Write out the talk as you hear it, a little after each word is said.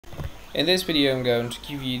In this video I'm going to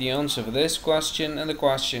give you the answer for this question, and the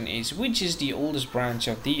question is, which is the oldest branch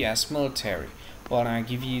of the US military? Well, I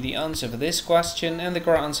give you the answer for this question, and the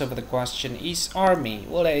correct answer for the question is Army.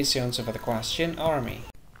 Well, that is the answer for the question, Army.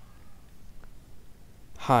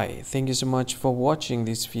 Hi, thank you so much for watching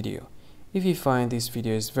this video. If you find this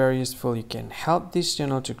video is very useful, you can help this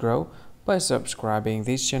channel to grow by subscribing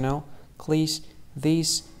this channel. Click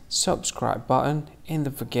this subscribe button and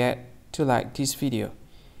don't forget to like this video.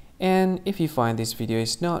 And if you find this video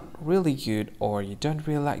is not really good, or you don't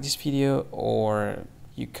really like this video, or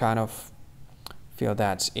you kind of feel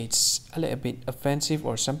that it's a little bit offensive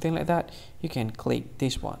or something like that, you can click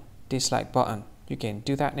this one, dislike button. You can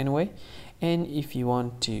do that anyway. And if you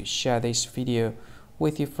want to share this video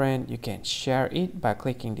with your friend, you can share it by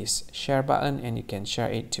clicking this share button, and you can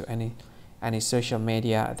share it to any social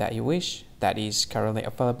media that you wish that is currently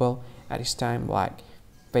available at this time, like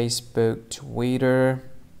Facebook, Twitter,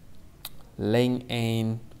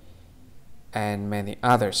 LinkedIn, and many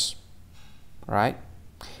others, right?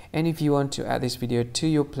 And if you want to add this video to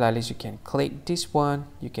your playlist, you can click this one.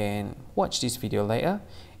 You can watch this video later,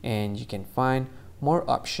 and you can find more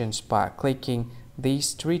options by clicking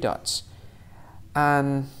these three dots.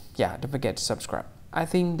 And yeah, don't forget to subscribe. I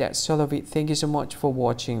think that's all of it. Thank you so much for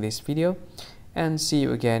watching this video, and see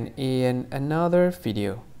you again in another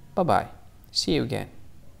video. Bye bye. See you again.